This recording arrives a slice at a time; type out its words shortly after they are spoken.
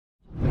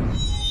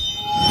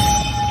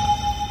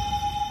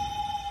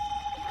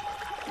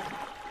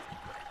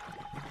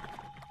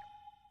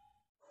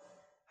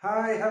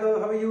Hi, hello,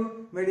 how are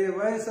you? My dear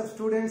voice of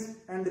students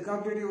and the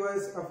competitive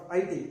voice of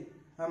IT.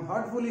 I am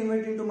heartfully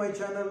inviting to my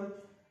channel.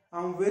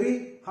 I am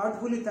very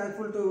heartfully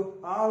thankful to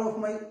all of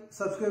my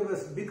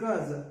subscribers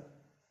because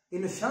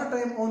in a short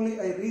time only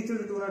I reached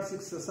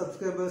 206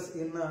 subscribers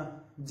in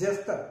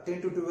just 10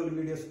 to 12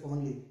 videos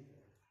only.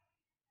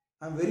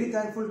 I am very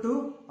thankful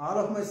to all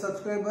of my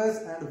subscribers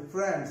and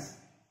friends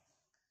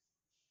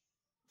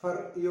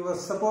for your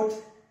support.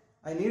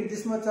 I need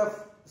this much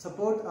of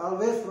support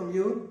always from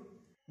you.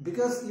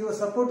 Because your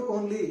support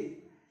only,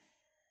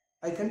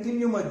 I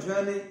continue my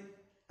journey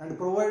and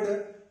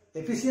provide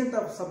efficient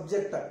of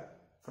subject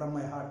from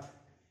my heart.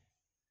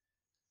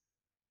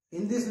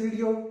 In this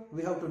video,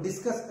 we have to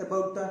discuss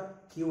about the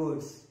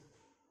keywords.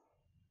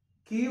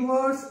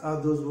 Keywords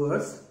are those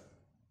words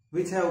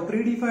which have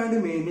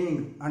predefined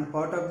meaning and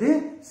part of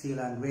the C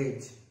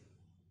language.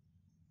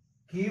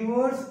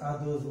 Keywords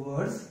are those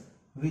words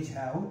which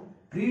have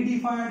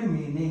predefined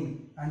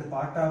meaning and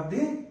part of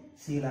the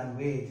C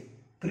language.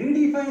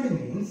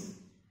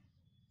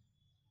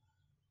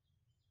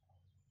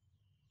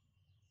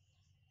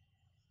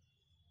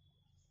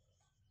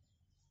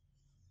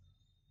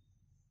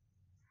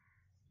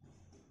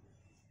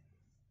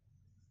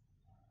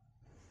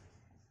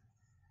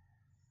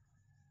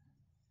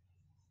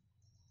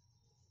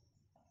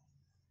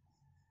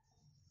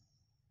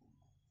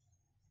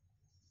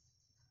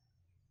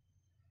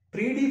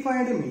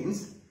 Predefined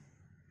means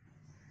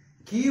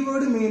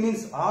keyword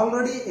meanings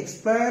already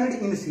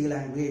explained in C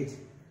language.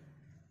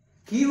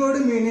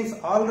 Keyword meanings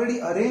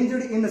already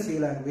arranged in C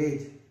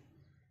language.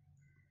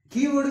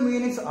 Keyword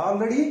meanings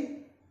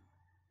already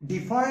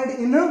defined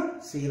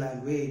in C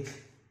language.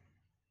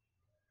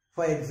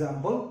 For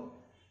example,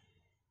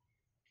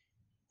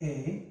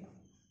 A,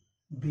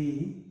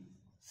 B,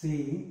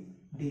 C,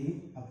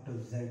 D up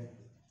to Z.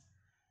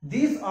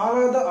 These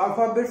are the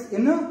alphabets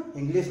in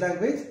English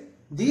language.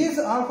 These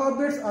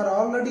alphabets are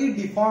already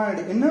defined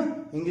in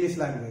English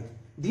language.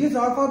 These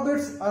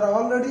alphabets are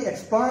already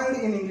explained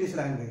in English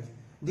language.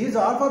 These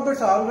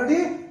alphabets are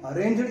already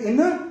arranged in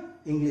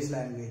English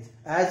language.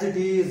 As it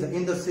is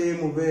in the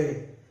same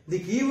way, the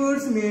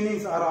keywords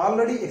meanings are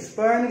already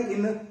explained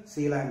in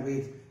C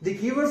language. The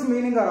keywords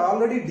meaning are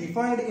already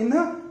defined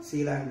in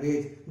C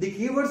language. The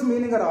keywords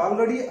meaning are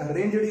already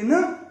arranged in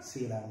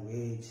C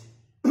language.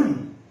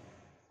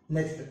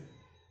 Next,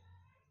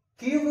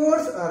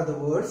 keywords are the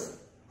words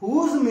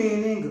whose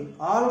meaning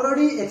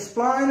already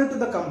explained to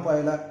the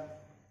compiler.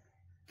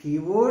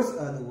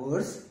 Keywords are the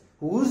words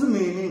whose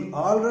meaning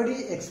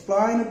already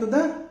explained to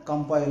the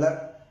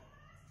compiler.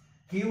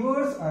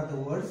 Keywords are the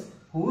words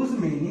whose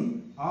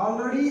meaning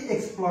already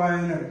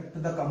explained to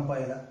the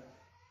compiler.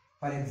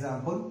 For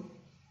example,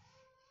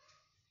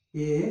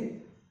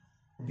 A,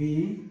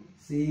 B,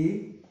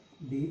 C,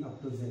 D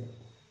up to Z.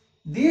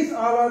 These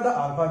all are the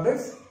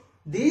alphabets.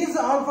 These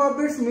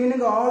alphabets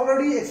meaning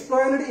already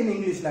explained in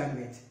English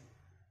language.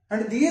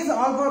 And these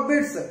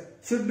alphabets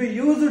should be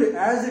used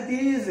as it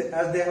is,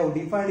 as they have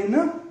defined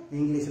in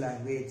English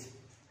language.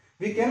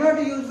 We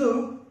cannot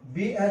use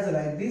B as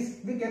like this,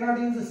 we cannot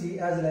use C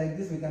as like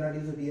this, we cannot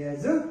use D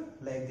as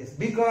like this,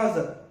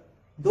 because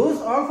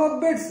those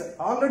alphabets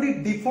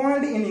already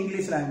defined in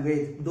English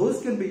language.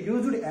 Those can be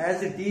used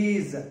as it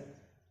is,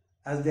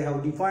 as they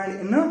have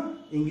defined in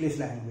English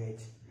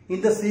language.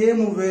 In the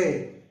same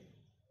way,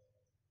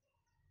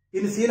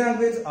 in C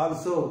language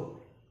also,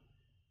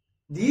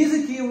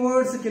 these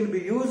keywords can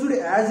be used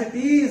as it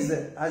is,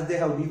 as they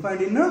have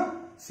defined in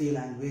C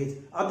language.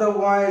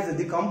 Otherwise,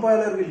 the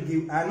compiler will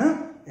give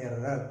an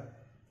error.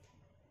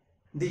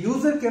 The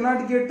user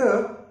cannot get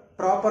a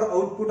proper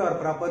output or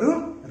proper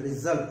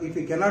result if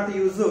he cannot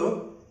use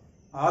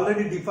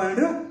already defined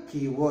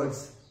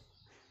keywords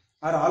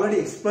or already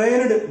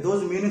explained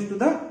those meanings to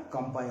the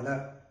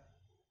compiler.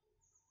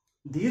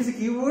 These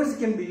keywords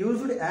can be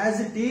used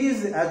as it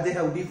is, as they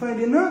have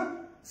defined in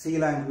C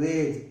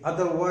language.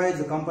 Otherwise,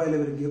 the compiler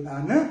will give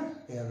an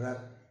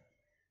error.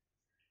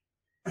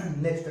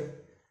 Next,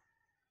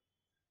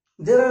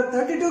 there are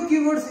 32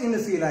 keywords in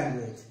C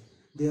language.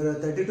 There are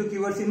 32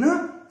 keywords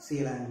in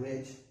C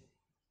language.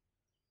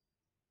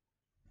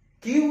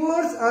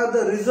 Keywords are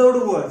the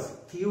reserved words.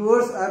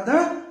 Keywords are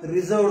the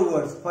reserved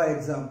words. For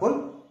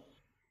example,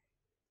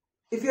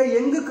 if a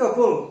young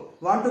couple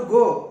want to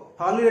go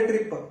holiday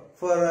trip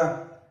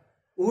for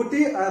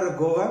Ooty or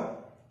Goa,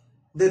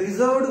 they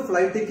reserved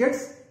flight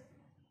tickets.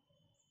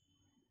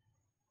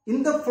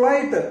 In the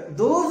flight,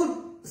 those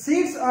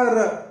seats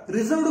are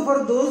reserved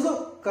for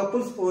those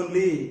couples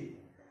only.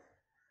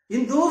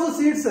 In those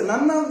seats,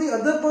 none of the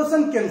other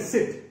person can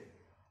sit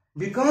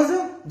because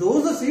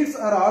those seats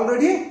are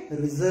already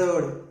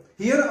reserved.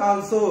 Here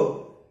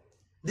also,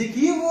 the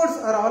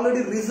keywords are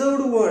already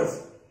reserved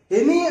words.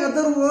 Any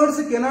other words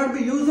cannot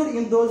be used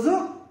in those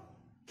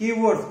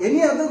keywords.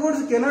 Any other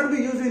words cannot be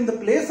used in the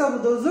place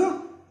of those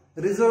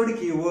reserved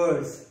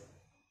keywords.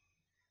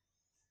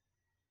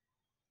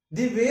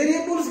 The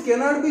variables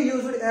cannot be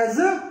used as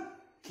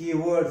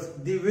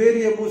keywords. The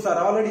variables are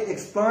already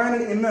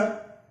explained in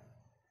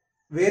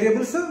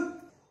variables.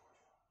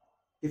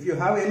 If you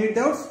have any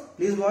doubts,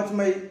 please watch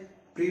my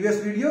previous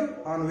video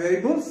on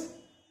variables.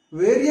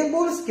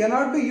 Variables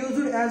cannot be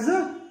used as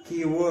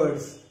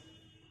keywords.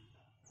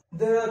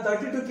 There are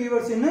 32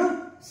 keywords in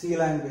C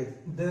language.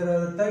 There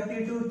are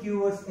 32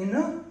 keywords in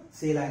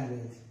C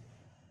language.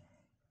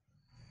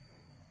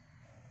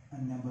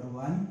 And number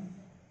 1,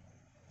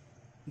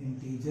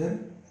 integer.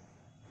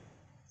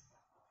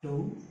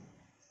 2,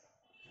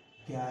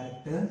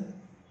 character.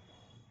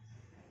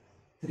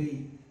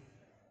 3,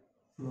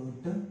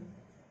 float.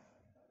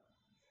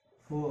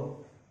 4,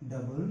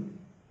 double.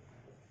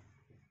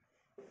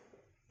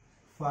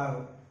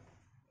 5,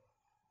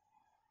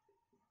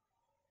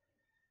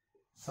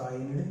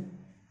 signed.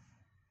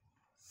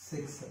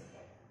 6,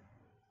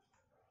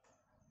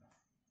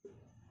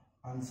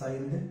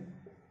 unsigned.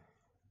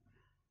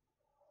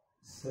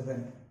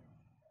 7,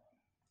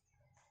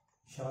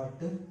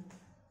 short.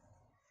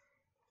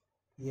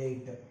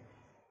 8,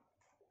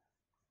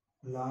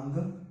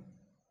 long.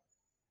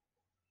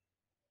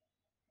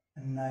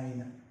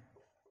 9,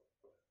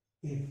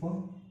 if.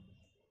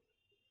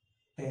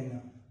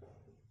 10,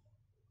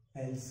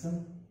 else.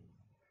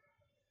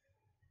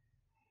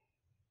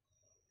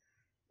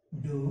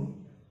 Do.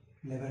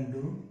 11,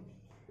 do.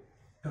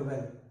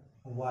 12,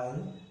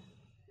 while.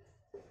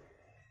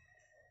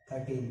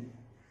 13,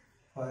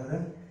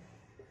 for.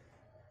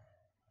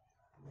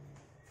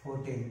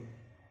 14,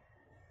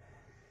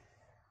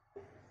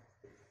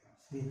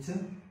 switch.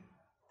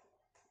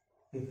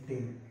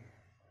 15,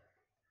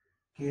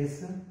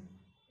 case.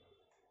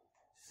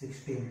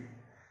 16,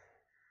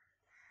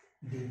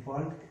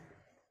 default.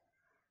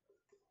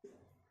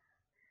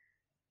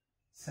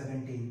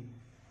 17,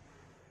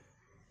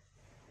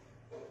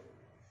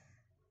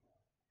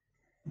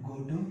 go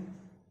to.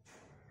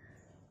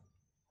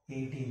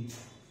 18,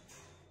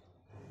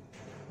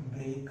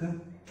 break.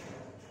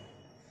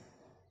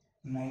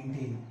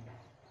 19,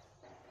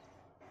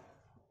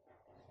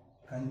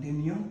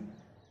 continue.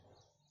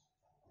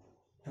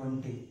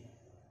 20,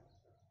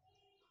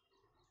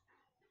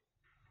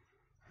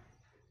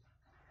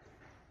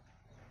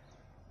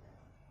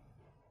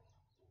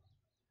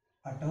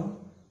 auto.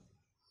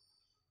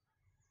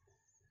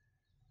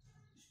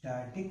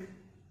 Static.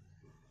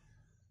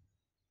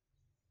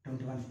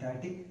 21,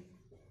 static.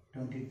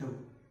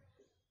 22,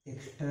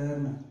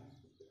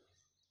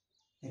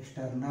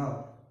 external.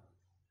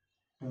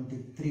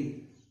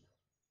 23,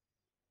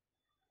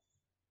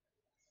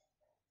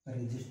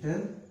 register.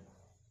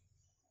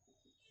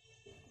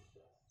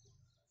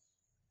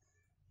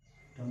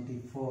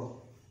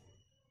 24,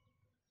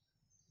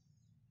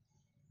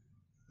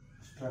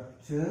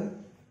 structure.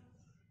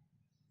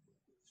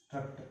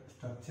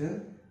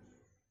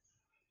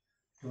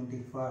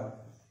 25,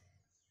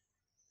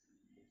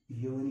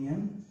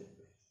 union.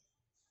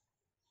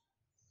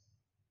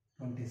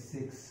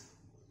 26,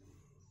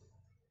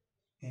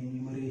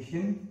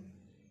 enumeration.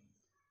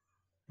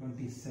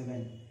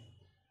 27,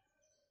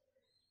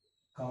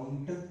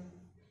 count.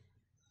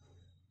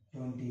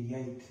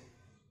 28,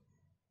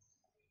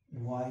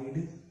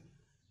 wide.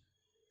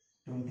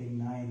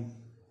 29,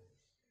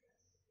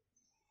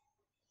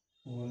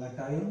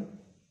 volatile.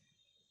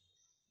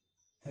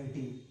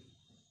 30,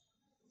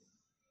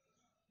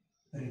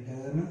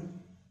 return.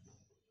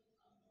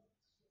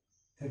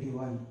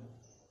 31,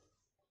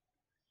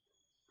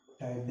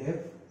 type def.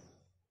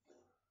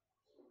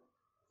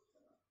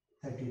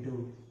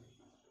 32,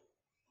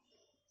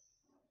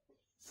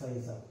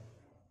 size up.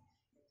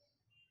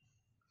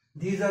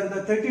 These are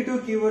the 32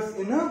 keywords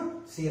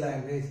in C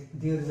language.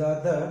 These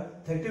are the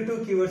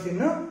 32 keywords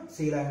in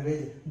C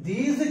language.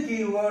 These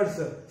keywords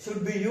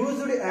should be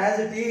used as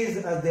it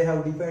is as they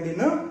have defined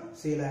in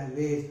C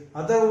language.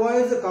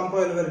 Otherwise, the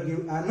compiler will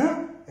give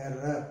an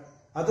error.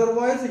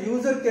 Otherwise,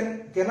 user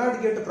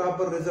cannot get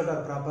proper result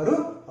or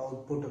proper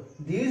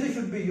output. These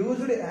should be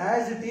used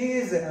as it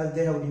is as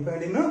they have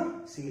defined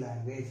in C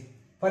language.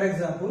 For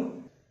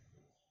example,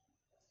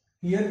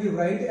 here we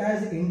write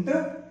as int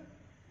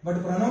but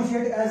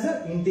pronunciate as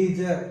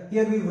integer.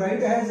 Here we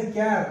write as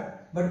char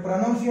but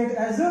pronunciate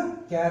as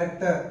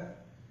character.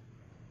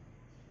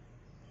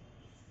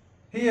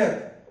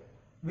 Here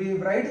we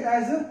write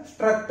as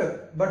struct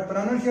but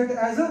pronunciate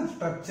as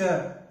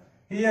structure.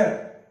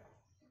 Here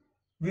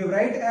we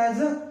write as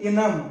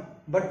enum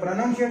but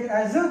pronunciate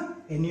as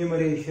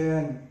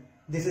enumeration.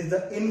 This is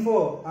the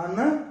info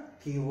on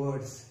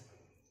keywords.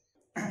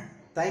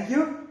 Thank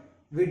you.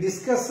 We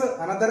discuss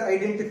another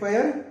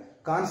identifier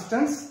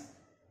constants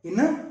in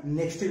a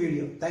next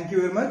video. Thank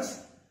you very much.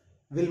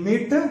 We'll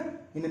meet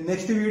in the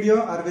next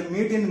video, or we'll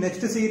meet in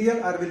next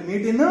serial, or we'll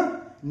meet in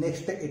the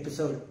next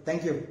episode.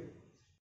 Thank you.